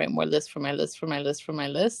and then I write more lists for my list for my list for my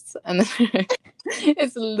lists and then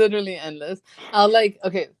it's literally endless. I'll like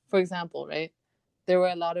okay, for example, right? There were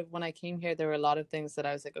a lot of when I came here, there were a lot of things that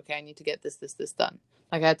I was like, okay, I need to get this done.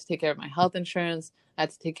 Like I had to take care of my health insurance, I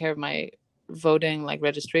had to take care of my voting like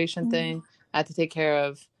registration thing, I had to take care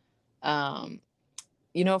of um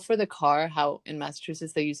you know, for the car, how in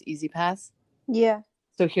Massachusetts they use Easy Pass. Yeah.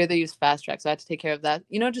 So here they use Fast Track. So I had to take care of that.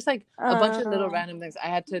 You know, just like a bunch of little Oh, random things. I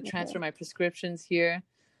had to okay. transfer my prescriptions here.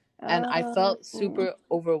 And I Oh, felt super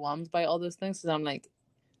overwhelmed by all those things. So I'm like,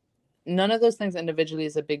 none of those things individually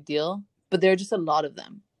is a big deal, but there are just a lot of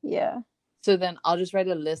them. yeah. So then I'll just write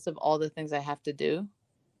a list of all the things I have to do.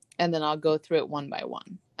 And then I'll go through it one by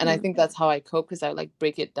one. And I think that's how I cope because I like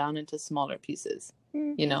break it down into smaller pieces,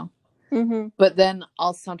 you know? Mm-hmm. But then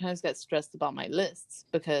I'll sometimes get stressed about my lists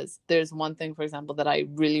because there's one thing, for example, that I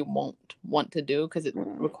really won't want to do because it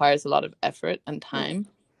requires a lot of effort and time.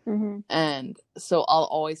 Mm-hmm. And so I'll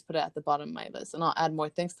always put it at the bottom of my list and I'll add more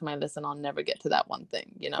things to my list and I'll never get to that one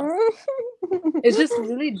thing, you know? It's just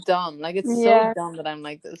really dumb. Like, it's so Yeah, dumb that I'm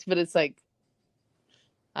like this, but it's like,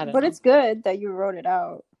 I don't but know. it's good that you wrote it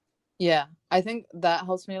out. Yeah, I think that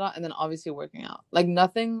helps me a lot. And then obviously working out. Like,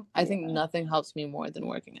 nothing, I think Yeah. nothing helps me more than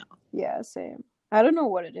working out. Yeah, same. I don't know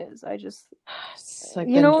what it is. I just, It's like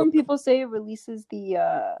you the know, when people say it releases the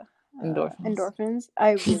endorphins. endorphins,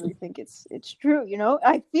 I really think it's true. You know,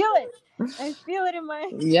 I feel it. I feel it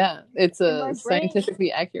Yeah, it's in my a brain.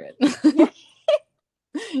 scientifically accurate. Yeah,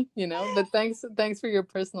 You know, but thanks for your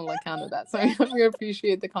personal account of that. So we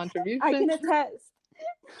appreciate the I contribution. can attest.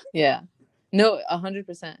 Yeah. No,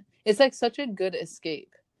 100%. It's like such a good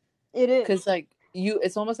escape It is because like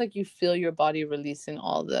it's almost like you feel your body releasing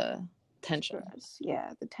all the tension. stress.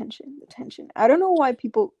 Yeah, the tension, the tension. I don't know why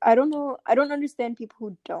people. I don't know. I don't understand people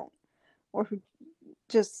who don't or who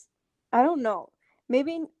just. I don't know.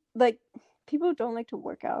 Maybe like people who don't like to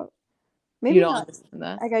work out. You Maybe don't not. understand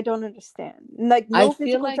that? Like I don't understand. Like I no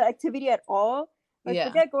feel physical like activity at all. Like yeah,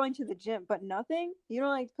 forget going to the gym, but nothing. You don't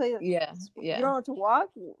like to play. yeah, You yeah. don't like to walk,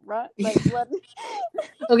 run. Like what?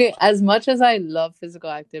 Okay, as much as I love physical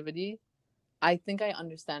activity, I think I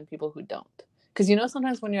understand people who don't. Because you know,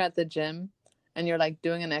 sometimes when you're at the gym and you're like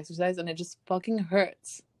doing an exercise and it just fucking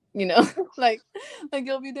hurts, you know, like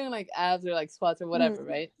you'll be doing like abs or like squats or whatever, Mm,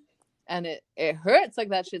 right? And it hurts like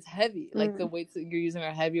that shit's heavy. Like the mm, weights that you're using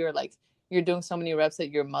are heavy or like you're doing so many reps that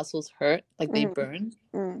your muscles hurt, like they mm, burn.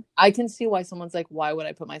 mm, I can see why someone's like, why would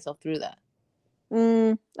I put myself through that?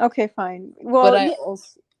 okay, fine. But Well, yeah.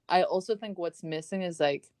 I also think what's missing is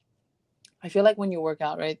like I feel like when you work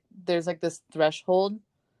out, right? There's like this threshold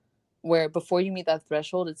where before you meet that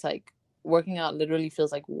threshold, it's like working out literally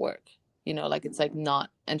feels like work, you know, like it's like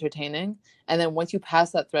not entertaining. And then once you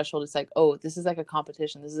pass that threshold, it's like, oh, this is like a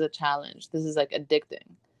competition. This is a challenge. This is like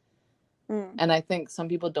addicting. Mm, And I think some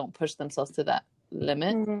people don't push themselves to that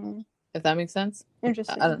limit, mm, if that makes sense. I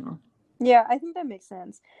interesting. don't know. Yeah, I think that makes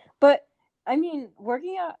sense. But I mean,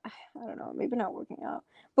 working out, I don't know, maybe not working out,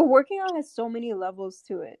 but working out has so many levels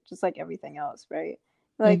to it, just like everything else, right?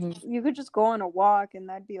 Like Hmm. you could just go on a walk and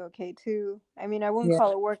that'd be okay too. I mean, I wouldn't Yeah.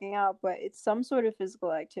 call it working out, but it's some sort of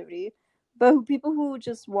physical activity. But people who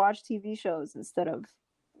just watch TV shows instead of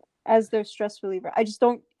as their stress reliever, I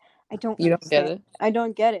don't You don't get understand. it. I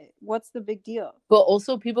don't get it. What's the big deal? But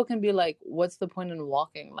also, people can be like, what's the point in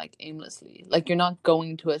walking like aimlessly? Like, you're not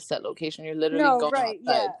going to a set location. You're literally No, going right,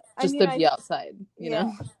 outside yeah. I just mean, to be outside, you yeah,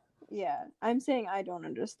 know? yeah. I'm saying I don't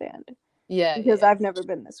understand Yeah, yeah, because yeah. I've never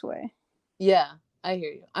been this way. Yeah, I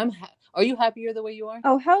hear you. Are you happier the way you are?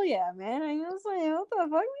 Oh hell yeah, man! I was like, what the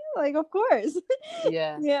fuck, man? Like, of course,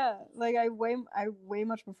 Yeah. yeah. Like, I way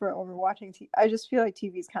much prefer over watching TV. I just feel like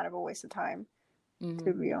TV is kind of a waste of time,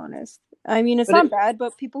 to Hmm. be honest. I mean, it's But not bad,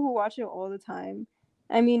 but people who watch it all the time,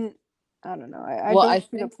 I mean, I don't know. I well, don't I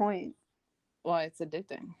see the think, point. well, it's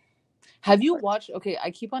addicting. Have you But, watched, okay,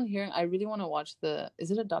 I keep on hearing, I really want to watch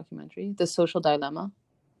is it a documentary? The Social Dilemma?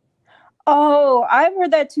 oh, I've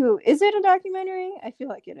heard that too. Is it a documentary? I feel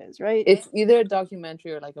like it is, right? It's either a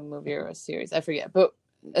documentary or like a movie or a series. I forget. But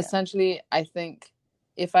Yeah. essentially, I think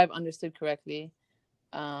if I've understood correctly,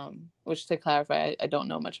 which to clarify, I don't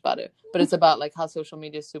know much about it, but it's about like how social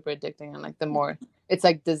media is super addicting and like the more it's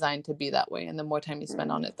like designed to be that way, and the more time you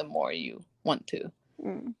spend on Mm, it, the more you want to.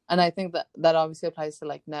 mm, And I think that obviously applies to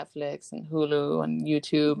like Netflix and Hulu and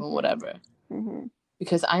YouTube and whatever, mm-hmm.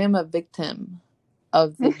 because I am a victim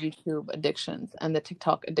of the YouTube addictions and the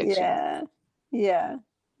TikTok addiction. Yeah, yeah,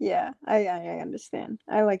 yeah. I understand.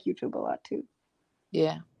 I like YouTube a lot too.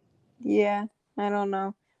 Yeah. Yeah, I don't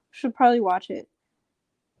know. Should probably watch it.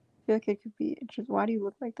 I feel like it could be interesting. Why do you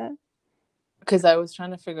look like that? Because I was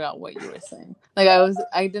trying to figure out what you were saying. Like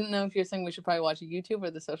I didn't know if you're saying we should probably watch YouTube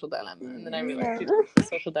or The Social Dilemma, and then I realized Yeah. The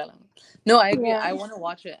Social Dilemma. No, I agree. Yeah. I want to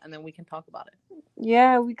watch it, and then we can talk about it.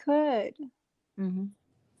 Yeah, we could. Mm-hmm.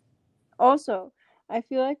 Also, I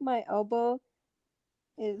feel like my elbow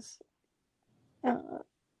is. What's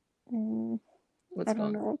I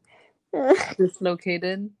don't going on? know.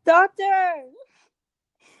 Dislocated, Doctor.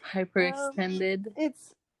 hyperextended.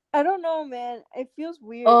 It's. I don't know, man. It feels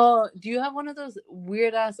weird. Oh, do you have one of those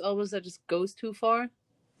weird ass elbows that just goes too far?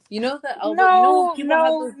 You know the elbow. No, you know when people have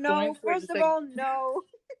no, those no. joints where First just of like. all, no.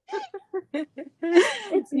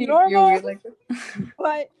 It's You're normal, weird like that.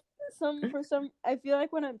 but I feel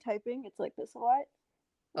like when I'm typing, it's like this a lot,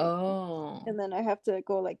 Oh, and then I have to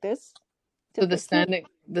go like this. so the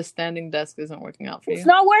standing desk isn't working out for It's you.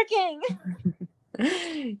 not working.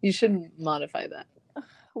 You should modify that.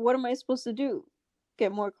 What am I supposed to do?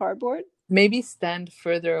 Get more cardboard? Maybe stand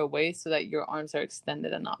further away so that your arms are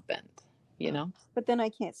extended and not bent. You know. But then I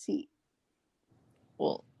can't see.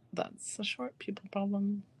 Well, that's a short people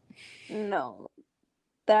problem. No,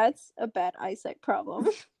 that's a bad eyesight problem.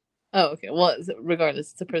 Oh, okay. Well,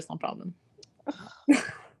 regardless, it's a personal problem.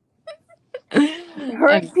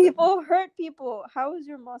 Hurt people. How was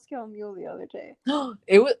your Moscow Mule the other day?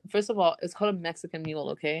 It was, first of all, it's called a Mexican mule.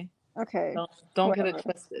 Okay. Okay. Don't get it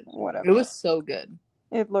twisted. Whatever. It was so good.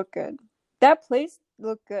 It looked good. That place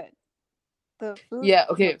looked good. The food. Yeah.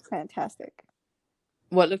 Okay. Looked fantastic.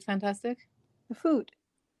 What looked fantastic? The food.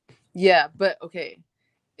 Yeah, but okay.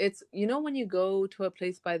 It's, you know, when you go to a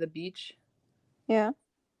place by the beach. Yeah.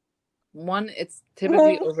 One, it's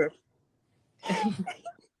typically over.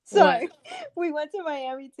 Sorry, we went to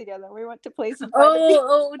Miami together. We went to places.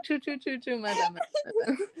 True, madam.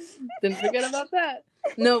 Didn't forget about that.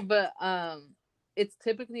 No, but it's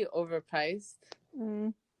typically overpriced,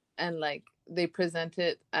 and like they present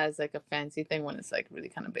it as like a fancy thing when it's like really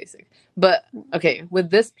kind of basic. But okay, with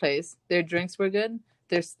this place, their drinks were good.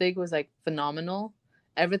 Their steak was like phenomenal.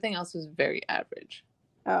 Everything else was very average.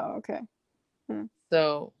 Oh, okay.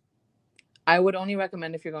 So I would only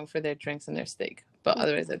recommend if you're going for their drinks and their steak. But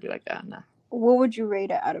otherwise, I'd be like, nah. What would you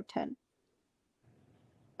rate it out of 10?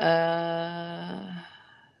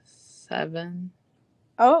 7.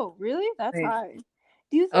 Oh, really? That's high.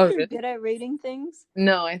 Do you think you're good at rating things?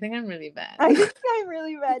 No, I think I'm really bad. I think I'm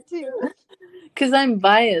really bad too. Because I'm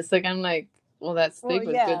biased. Like, I'm like, well, that steak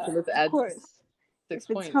was good, so let's add of course. 6 if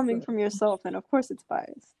points. It's coming from yourself, and of course it's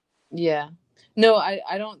biased. Yeah. No,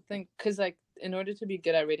 I don't think, because like, in order to be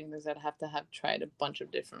good at rating things, I'd have to have tried a bunch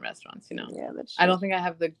of different restaurants, you know? Yeah, that's true. I don't think I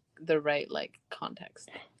have the right, like,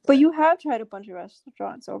 context. But you have tried a bunch of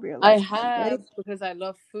restaurants over your life. I have, right? Because I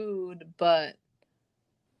love food, but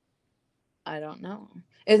I don't know.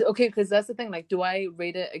 It's okay, because that's the thing. Like, do I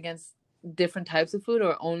rate it against different types of food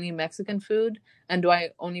or only Mexican food? And do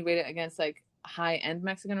I only rate it against, like, high-end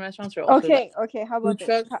Mexican restaurants? Or also, okay, how about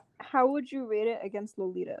this? How would you rate it against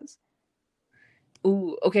Lolitas?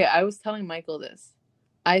 Ooh, okay, I was telling Michael this.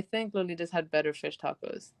 I think Lolitas had better fish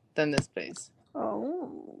tacos than this place.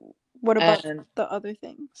 Oh. What about the other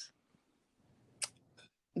things?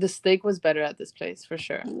 The steak was better at this place, for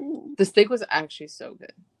sure. Ooh. The steak was actually so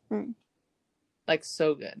good. Like,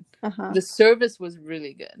 so good. Uh-huh. The service was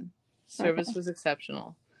really good. Service was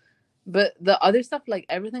exceptional. But the other stuff, like,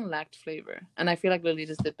 everything lacked flavor. And I feel like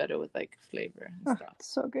Lolitas did better with, like, flavor and stuff.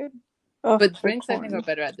 So good. But drinks, I think, are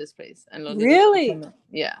better at this place. And Lolitas, really?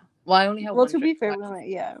 Yeah. Well, I only had one drink. Well, to be fair,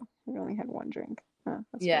 we only had one drink.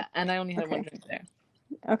 Yeah, and I only had one drink there.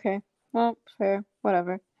 Okay. Well, fair.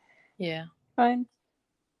 Whatever. Yeah. Fine.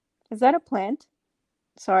 Is that a plant?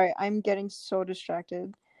 Sorry, I'm getting so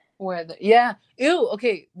distracted. Yeah. Ew.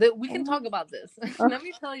 Okay. We can talk about this. Let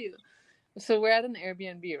me tell you. So we're at an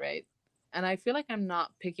Airbnb, right? And I feel like I'm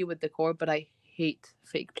not picky with decor, but I hate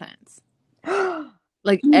fake plants.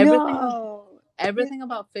 Like, everything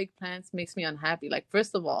about fake plants makes me unhappy. Like,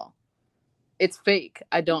 first of all, it's fake.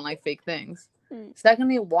 I don't like fake things.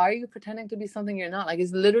 Secondly, why are you pretending to be something you're not? Like,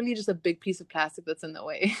 it's literally just a big piece of plastic that's in the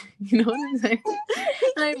way. You know what I'm saying?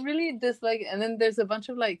 And I really dislike it. And then there's a bunch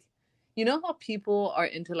of, like, you know how people are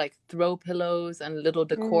into, like, throw pillows and little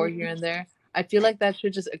decor here and there? I feel like that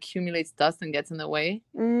shit just accumulates dust and gets in the way.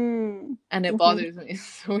 And it bothers me.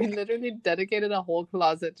 So we literally dedicated a whole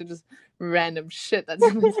closet to just random shit that's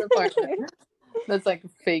in this apartment. That's, like,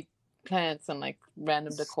 fake plants and, like,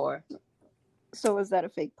 random decor. So was that a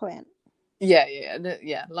fake plant? Yeah.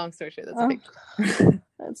 Long story short, that's a fake.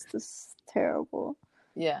 That's just terrible.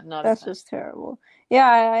 Yeah, that's just terrible. Yeah,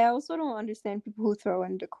 I also don't understand people who throw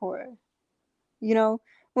in decor. You know,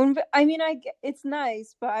 It's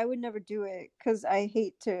nice, but I would never do it because I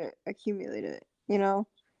hate to accumulate it. You know,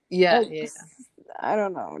 Yeah, like yeah. I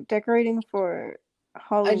don't know, decorating for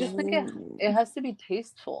I just think Halloween. it has to be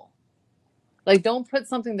tasteful. Like, don't put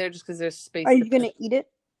something there just because there's Are space to you put. gonna eat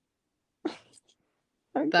it?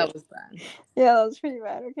 Okay. That was bad. Yeah, that was pretty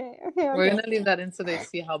bad. Okay. We're gonna leave that in so they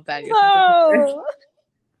see how bad your sense of No.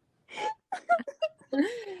 humor.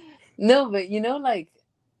 No, but like,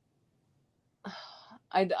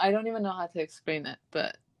 I don't even know how to explain it,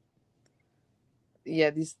 but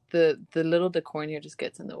yeah, the little decor in here just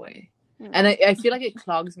gets in the way. And I feel like it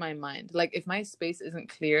clogs my mind. Like, if my space isn't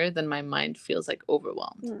clear, then my mind feels like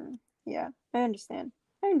overwhelmed. Yeah, I understand.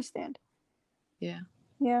 Yeah.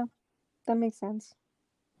 Yeah, that makes sense.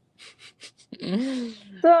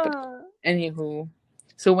 But anywho,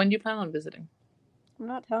 so when do you plan on visiting? I'm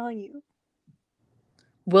not telling you.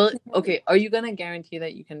 Well, okay, are you gonna guarantee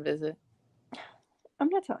that you can visit? I'm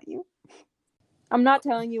not telling you. I'm not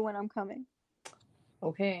telling you when I'm coming.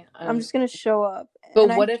 Okay. I'm just gonna show up. But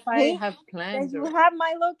what if I have plans? You have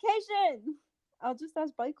my location. I'll just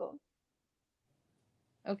ask Michael.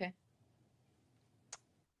 Okay.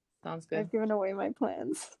 Sounds good. I've given away my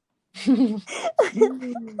plans.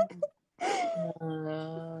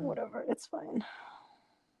 Whatever, it's fine.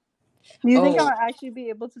 Do you think I'll actually be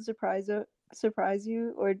able to surprise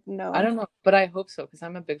you, or no? I don't know, but I hope so because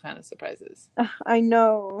I'm a big fan of surprises. I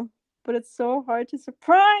know, but it's so hard to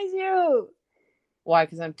surprise you. Why?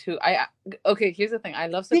 Because okay, here's the thing. I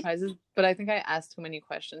love surprises, but I think I ask too many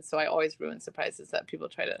questions, so I always ruin surprises that people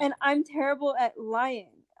try to. And I'm terrible at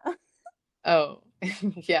lying. Oh,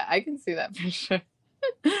 yeah, I can see that for sure.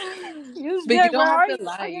 But you don't have to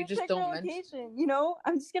lie. You just don't mention. You know,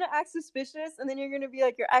 I'm just gonna act suspicious, and then you're gonna be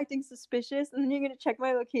like, you're acting suspicious, and then you're gonna check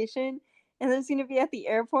my location, and then it's gonna be at the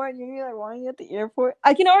airport, and you're gonna be like, why are you at the airport?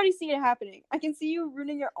 I can already see it happening. I can see you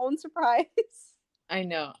ruining your own surprise. I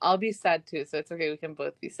know. I'll be sad too, so it's okay. We can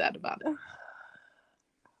both be sad about it.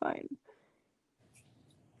 Fine.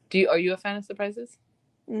 Are you a fan of surprises?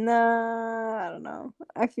 Nah, I don't know.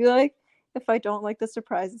 I feel like if I don't like the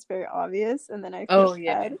surprise, it's very obvious, and then I feel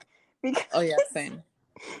bad. Same.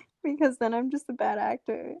 Because then I'm just a bad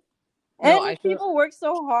actor. And people work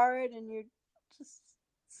so hard, and you just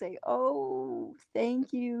say, "Oh,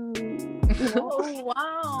 thank you." Oh,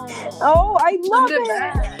 wow. Oh, I love it.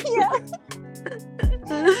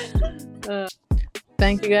 Yeah.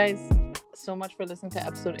 Thank you guys so much for listening to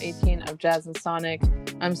episode 18 of Jazz and Sonic.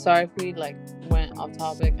 I'm sorry if we went off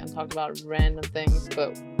topic and talked about random things,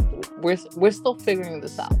 but we're still figuring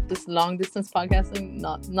this out. This long distance podcasting,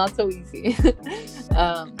 not so easy.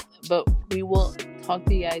 But we will talk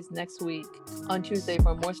to you guys next week on Tuesday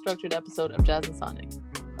for a more structured episode of Jazz and Sonic.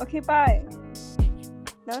 Okay, bye.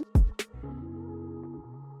 Done?